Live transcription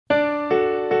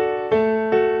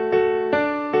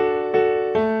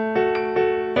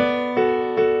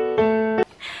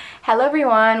Hello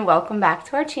everyone, welcome back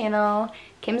to our channel,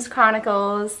 Kim's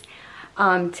Chronicles.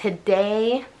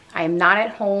 Today I am not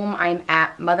at home, I'm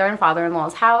at mother and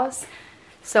father-in-law's house.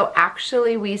 So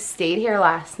actually we stayed here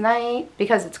last night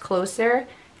because it's closer.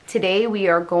 Today we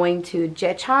are going to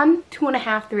Jecheon,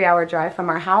 2.5 3 hour drive from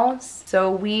our house.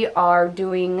 So we are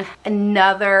doing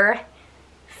another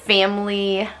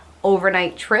family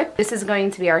overnight trip. This is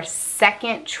going to be our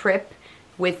second trip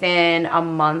within a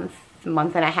month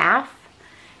and a half.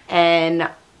 And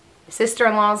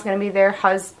sister-in-law is going to be there,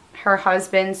 her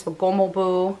husband, so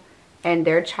Gomobu, and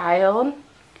their child,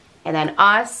 and then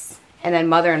us, and then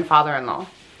mother and father-in-law.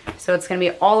 So it's going to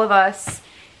be all of us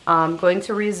going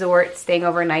to a resort, staying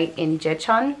overnight in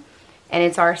Jecheon. And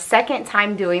it's our second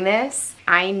time doing this.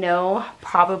 I know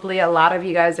probably a lot of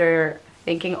you guys are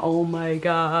thinking, oh my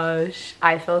gosh,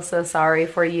 I feel so sorry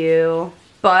for you.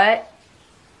 But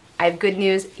I have good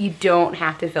news, you don't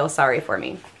have to feel sorry for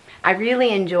me. I really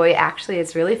enjoy, actually,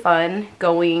 it's really fun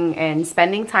going and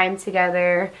spending time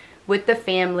together with the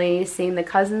family, seeing the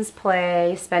cousins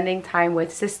play, spending time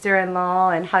with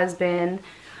sister-in-law and husband.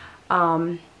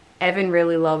 Evan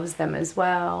really loves them as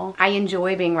well. I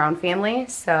enjoy being around family,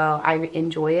 so I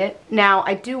enjoy it. Now,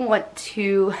 I do want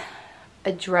to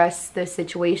address the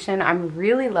situation. I'm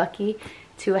really lucky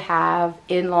to have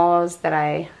in-laws that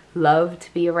I love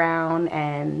to be around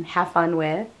and have fun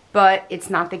with. But it's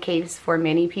not the case for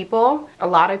many people. A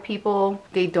lot of people,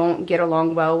 they don't get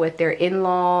along well with their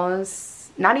in-laws.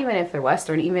 Not even if they're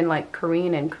Western, even like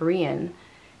Korean and Korean.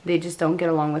 They just don't get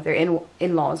along with their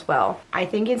in-laws well. I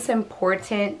think it's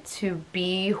important to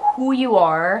be who you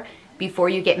are before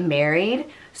you get married.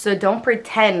 So don't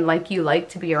pretend like you like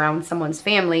to be around someone's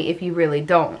family if you really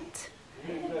don't.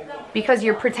 Because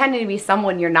you're pretending to be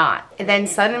someone you're not. And then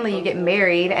suddenly you get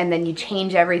married and then you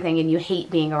change everything and you hate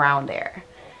being around there.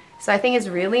 So I think it's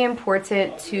really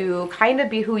important to kind of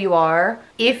be who you are.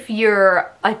 If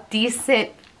you're a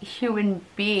decent human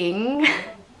being,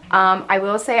 I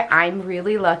will say I'm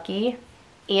really lucky,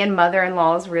 and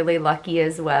mother-in-law is really lucky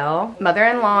as well.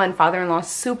 Mother-in-law and father-in-law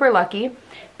super lucky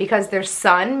because their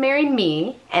son married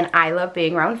me, and I love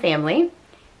being around family.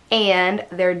 And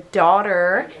their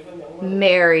daughter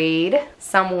married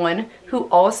someone who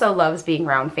also loves being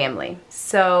around family.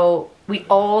 So we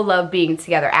all love being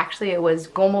together. Actually, it was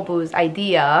Gomobu's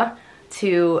idea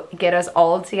to get us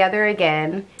all together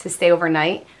again to stay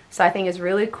overnight. So I think it's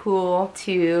really cool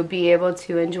to be able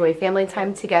to enjoy family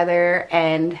time together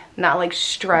and not like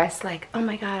stress like, oh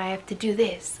my God, I have to do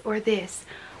this, or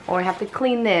I have to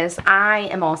clean this. I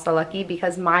am also lucky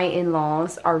because my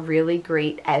in-laws are really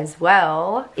great as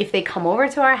well. If they come over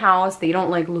to our house, they don't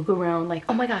like look around like,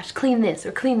 oh my gosh, clean this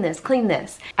or clean this, clean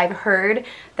this. I've heard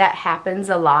that happens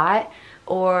a lot.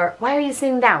 Or, why are you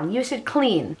sitting down? You should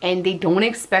clean. And they don't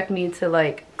expect me to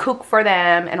like cook for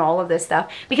them and all of this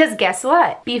stuff. Because guess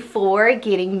what? Before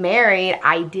getting married,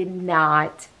 I did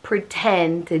not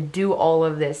pretend to do all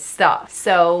of this stuff.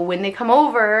 So when they come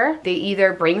over, they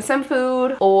either bring some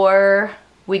food or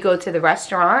we go to the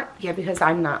restaurant. Yeah, because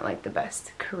I'm not like the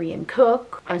best Korean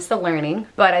cook. I'm still learning.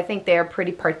 But I think they're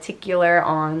pretty particular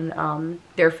on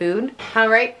their food. All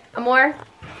right, Amor?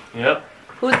 Yep.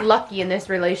 Who's lucky in this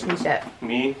relationship?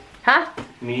 Me. Huh?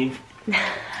 Me.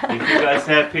 If you guys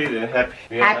happy, then happy.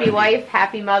 Yeah, happy wife,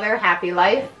 happy mother, happy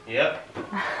life. Yep.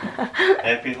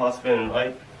 Happy husband and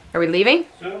wife. Are we leaving?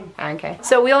 Soon. Okay.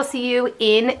 So we'll see you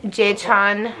in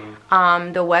Jecheon.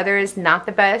 The weather is not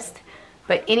the best.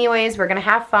 But anyways, we're going to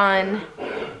have fun.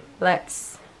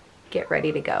 Let's get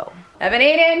ready to go. Evan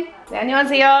Aiden. Say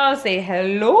안녕하세요. Say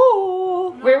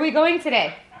hello. Where are we going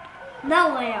today?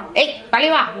 Nowhere. Hey, 빨리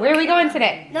와. Where are we going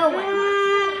today? Nowhere.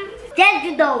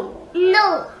 Jeju-do.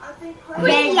 No.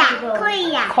 Korea.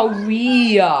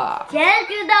 Korea.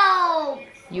 Jeju-do.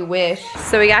 You wish.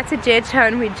 So we got to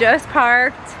Jecheon. We just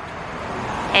parked.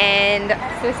 And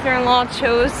sister-in-law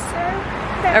chose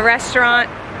a restaurant.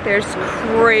 There's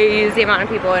crazy amount of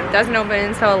people. It doesn't open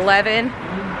until 11.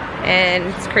 And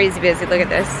it's crazy busy. Look at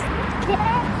this.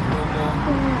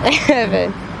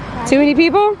 Evan. Too many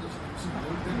people?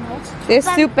 This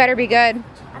soup better be good.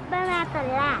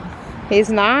 He's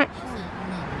not?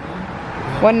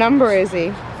 What number is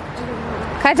he?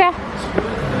 가자.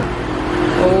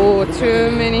 Oh,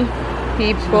 too many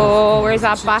people. Where's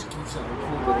Appa?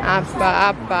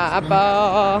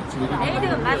 Appa.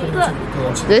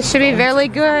 This should be very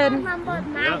good.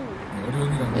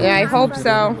 Yeah, I hope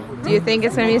so. Do you think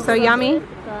it's gonna be so yummy?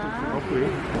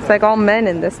 It's like all men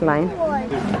in this line.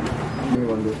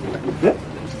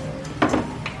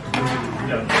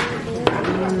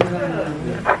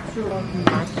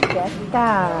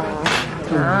 맛있겠다.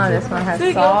 Ah, this one has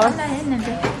sauce.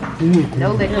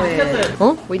 No liquid.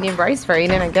 Oh, we need rice for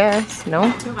eating, I guess.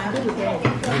 No?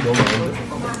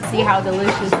 See how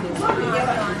delicious this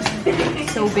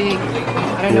is. So big.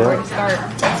 I don't know where to start.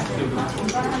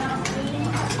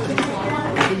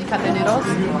 Did you cut the noodles?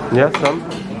 Yeah, some.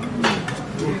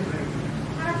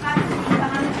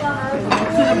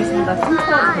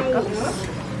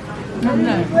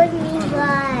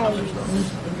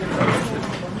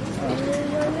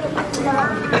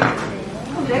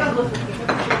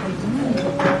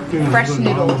 Fresh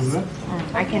noodles.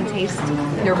 I can taste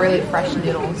they're really fresh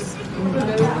noodles.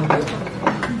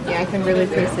 Yeah, I can really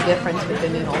taste the difference with the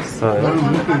noodles.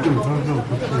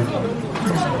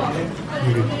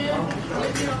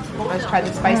 Let's try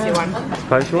the spicy one.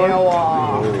 Spicy one?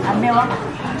 안 매워?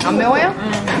 안 매워요?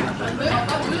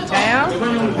 진짜요?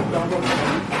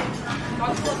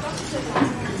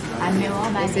 안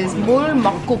매워. This is 물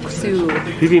막국수.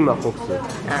 비빔 막국수.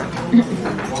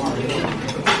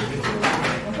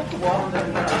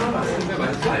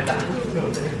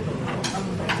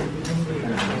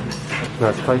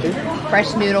 Not spicy?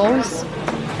 Fresh noodles.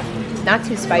 Not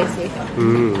too spicy.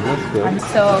 That's good.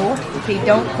 So they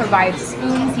don't provide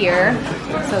spoons here,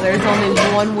 so there's only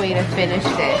one way to finish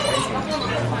this.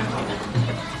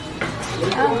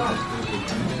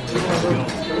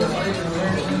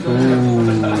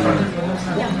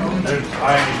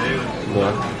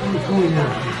 Yeah.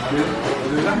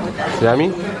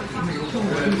 Yummy?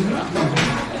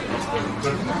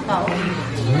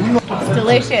 It's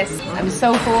delicious. I'm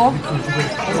so full.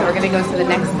 So we're gonna go to the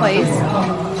next place.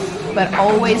 But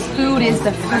always food is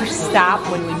the first stop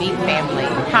when we meet family.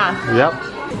 Huh? Yep.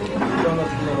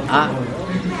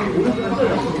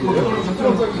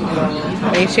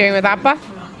 Are you sharing with Appa?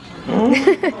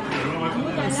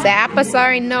 Say Appa,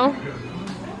 sorry, no.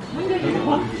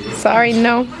 Sorry,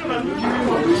 no.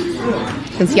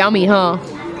 It's yummy, huh?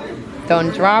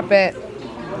 Don't drop it.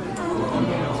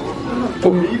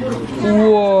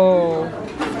 Whoa.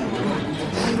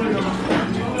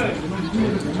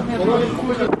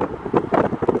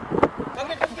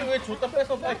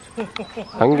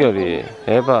 한결이,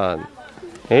 에반,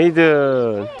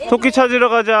 에이든. 토끼 찾으러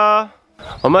가자.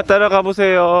 엄마 따라가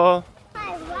보세요.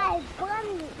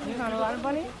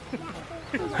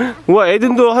 우와,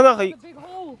 에든도 하나 가.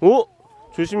 오?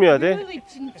 조심해야 돼.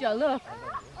 진짜, look.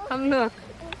 Look.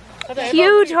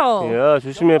 Huge hole. 야,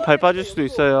 조심해. 발 빠질 수도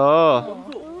있어요.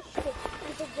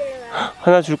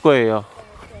 하나 줄 거예요.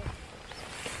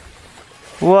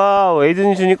 우와,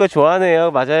 에이든이 주니까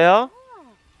좋아하네요. 맞아요?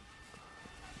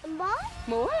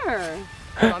 More.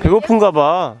 배고픈가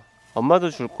봐. 엄마도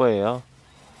줄 거예요.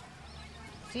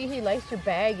 See, he likes your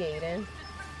bag, Aiden.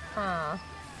 Huh.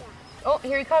 Oh,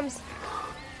 here he comes.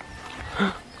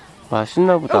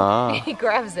 맛있나 보다. He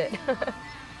grabs it.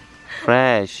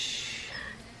 Fresh.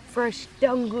 Fresh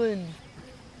dangun.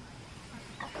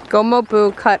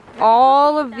 Gomobu cut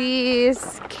all of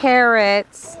these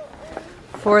carrots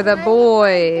for the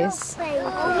boys.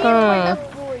 Huh.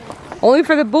 Only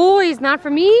for the boys, not for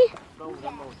me?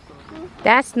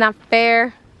 That's not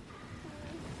fair.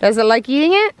 Does it like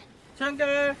eating it?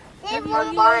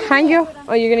 Thank you.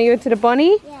 Oh, you're gonna give it to the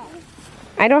bunny? Yeah.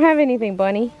 I don't have anything,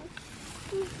 bunny.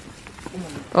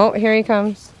 Oh, here he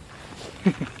comes.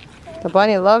 The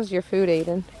bunny loves your food,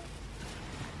 Aiden.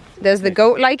 Does the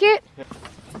goat like it?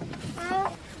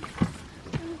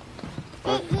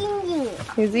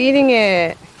 He's eating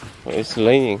it. It's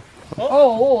raining.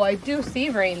 Oh, I do see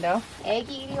rain though.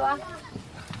 애기 이리 와.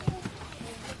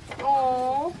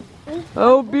 Oh.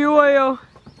 Oh, 비와요.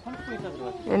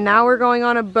 And now we're going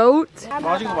on a boat. Oh,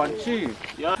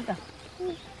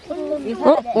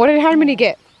 what did 할머니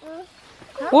get?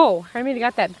 Whoa, 할머니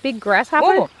got that big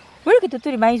grasshopper. 왜 이렇게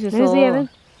도토리 많이 줬어? Where's the Evan?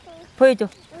 보여줘.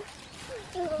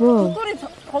 Whoa,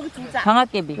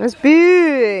 방앗개비. that's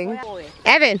big.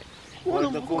 Evan,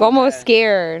 almost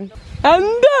scared. 안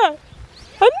돼!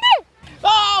 안 돼!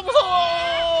 아,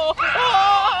 무서워!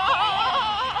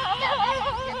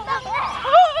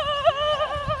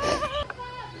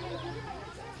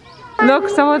 Look,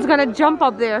 someone's gonna jump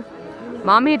up there.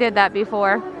 Mommy did that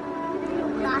before.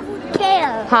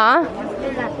 Care. Huh?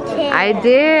 I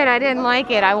did. I didn't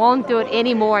like it. I won't do it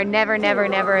anymore. Never, never,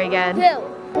 never again.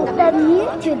 That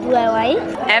need to do it, right?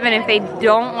 Evan, if they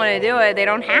don't want to do it, they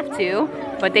don't have to,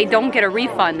 but they don't get a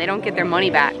refund. They don't get their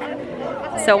money back.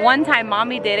 So one time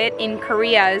Mommy did it in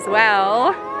Korea as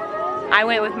well. I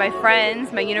went with my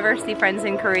friends, my university friends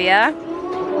in Korea,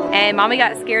 and Mommy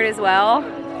got scared as well.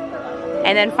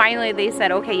 And then finally they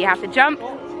said, okay, you have to jump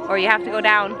or you have to go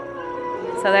down.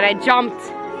 So then I jumped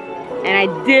and I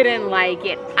didn't like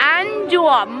it. 안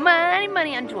좋아.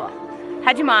 많이 안 좋아.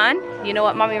 하지만, you know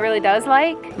what mommy really does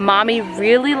like? Mommy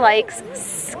really likes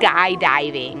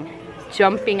skydiving.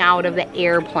 Jumping out of the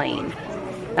airplane.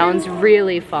 That one's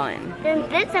really fun. Then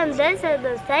this and this are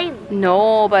the same.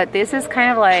 No, but this is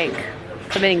kind of like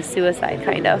committing suicide,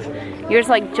 kind of. You're just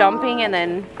like jumping and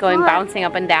then going bouncing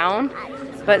up and down.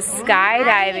 But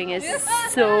skydiving is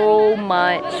so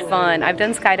much fun. I've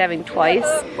done skydiving twice,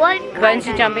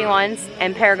 bungee jumping once,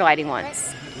 and paragliding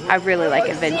once. I really like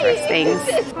adventurous things.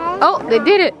 Oh, they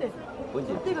did it!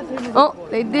 Oh,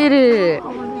 they did it!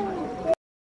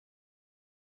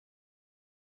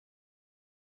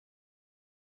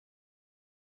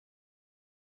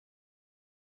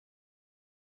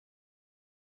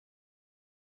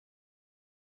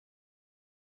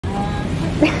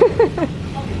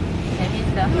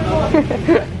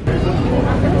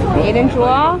 얘는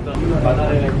좋아?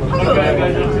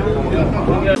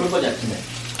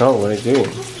 Oh, what is it?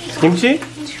 김치?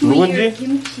 묵은지?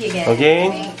 Kimchi again.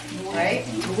 Again? Right?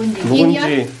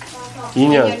 묵은지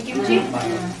 2년. Kimchi?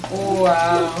 Oh,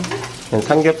 wow. And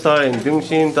삼겹살 and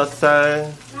등심,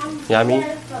 덧살. Yummy.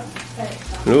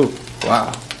 Look.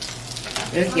 Wow.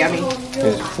 It's yummy.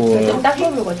 It's for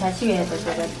닦아보고 다시 해야 돼.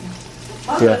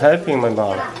 you're helping my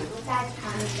mom.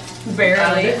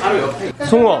 Barely.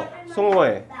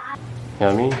 숭어회.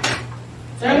 Yummy.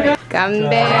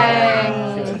 깜뱅.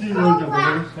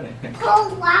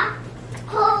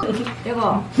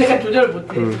 이거 내가 조절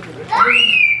못해.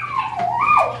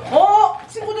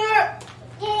 친구들.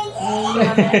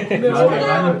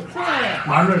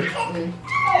 마늘.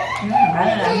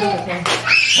 마늘 안 넣어도 돼.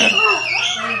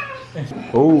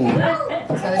 오.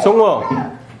 숭어.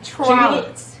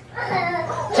 Trout.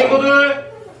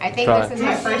 친구들. I think this is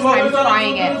my first time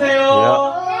trying it.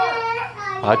 Yeah.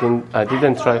 I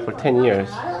didn't try for 10 years.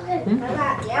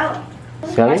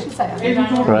 Yummy?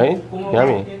 Right?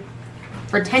 Yummy.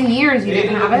 For 10 years you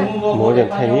didn't have it? More than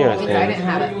 10 years. I didn't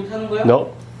have it.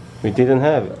 No, we didn't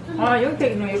have it. 아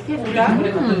영택이는 이렇게 해줄까?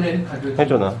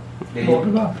 해줘나.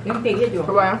 영택 해줘.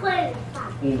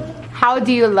 How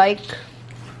do you like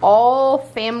all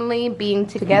family being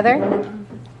together?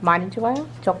 많이 좋아요?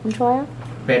 조금 좋아요?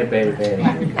 Very.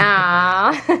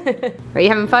 Ah. Are you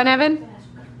having fun, Evan?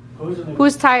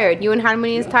 Who's tired? You and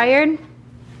Harmony is tired?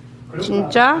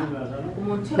 진짜?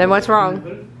 Then what's wrong?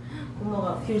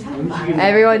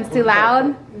 Everyone's too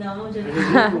loud?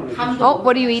 Oh,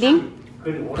 what are you eating?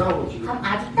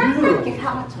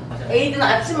 애들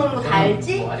아침 먹는 거 다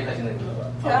알지?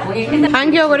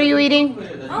 Hangyo, what are you eating?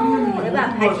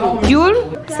 Yul?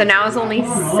 So now it's only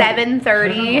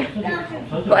 7:30,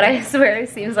 but I swear it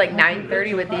seems like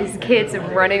 9:30 with these kids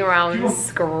running around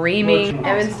screaming.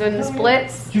 Evan's doing the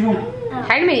splits.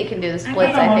 Harmony can do the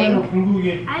splits, I think.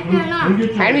 I cannot.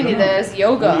 Harmony does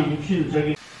yoga.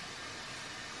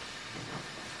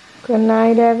 Good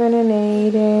night, Evan and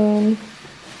Aiden.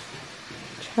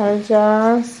 잘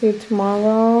자. See you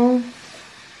tomorrow.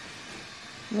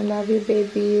 I love you,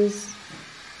 babies.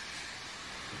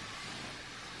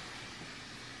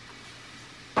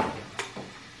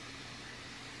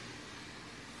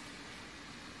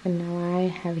 And now I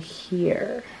have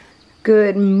here.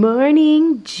 Good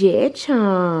morning,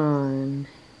 Jaechan.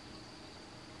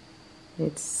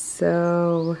 It's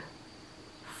so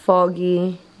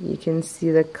foggy. You can see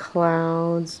the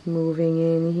clouds moving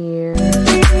in here.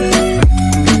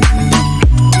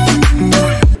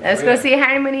 Let's go see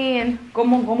Harmony and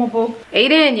고모.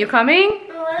 Aiden, you coming?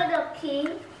 Where's the key?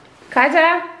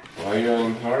 가자. Why are you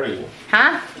in a hurry?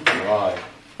 Huh? Why?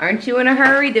 Aren't you in a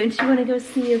hurry? Don't you want to go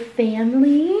see your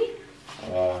family?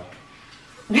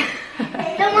 Then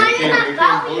why you not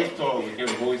going? We can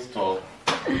voice talk.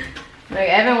 Look,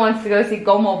 Evan wants to go see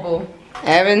Gomobu.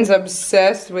 Evan's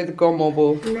obsessed with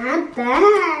Gomobu. Not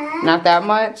that. Not that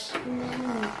much?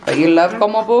 But you love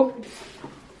Gomobu?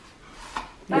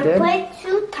 I played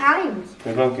 2 times.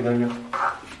 잠깐 기다려.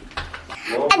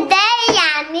 And then,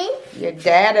 Yummy. Your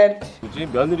dad. 뭐지?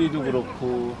 며느리도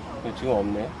그렇고 지금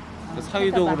없네.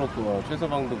 사위도 그렇고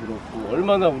최서방도 그렇고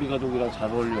얼마나 우리 가족이랑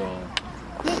잘 어울려.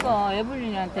 그러니까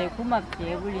에블린한테 고맙지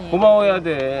에블린이. 고마워야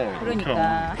돼.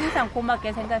 그러니까 항상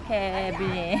고맙게 생각해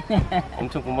에블린.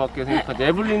 엄청 고맙게 생각하지.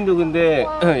 에블린도 근데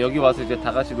여기 와서 이제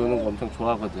다 같이 노는 거 엄청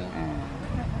좋아하거든.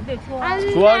 근데 좋아.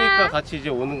 좋아하니까 같이 이제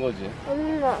오는 거지.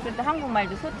 엄마. 그래도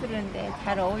한국말도 서투른데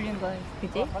잘 어울린 거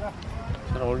그지?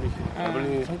 잘 어울리지.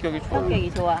 에블린이 성격이 좋아.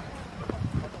 성격이 좋아.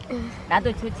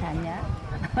 나도 좋지 않냐?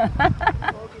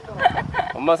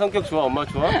 엄마 성격 좋아? 엄마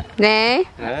좋아? 네.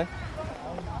 네.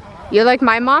 You like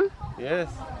my mom? Yes.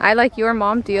 I like your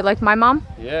mom. Do you like my mom?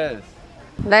 Yes.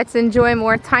 Let's enjoy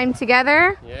more time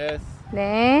together. Yes.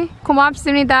 네.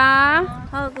 고맙습니다.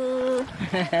 하구.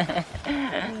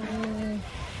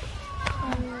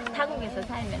 타국에서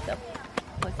살면서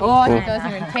Oh, he doesn't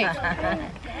even take.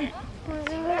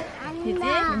 그지?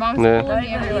 Your mom's 네. fooling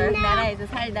me everywhere. 나라에서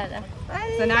살다가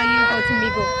So now you go to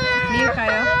미국. 미국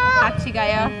가요. 같이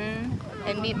가요.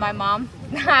 And meet my mom.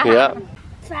 Yeah.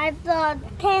 Subscribe to our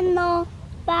channel.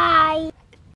 Bye.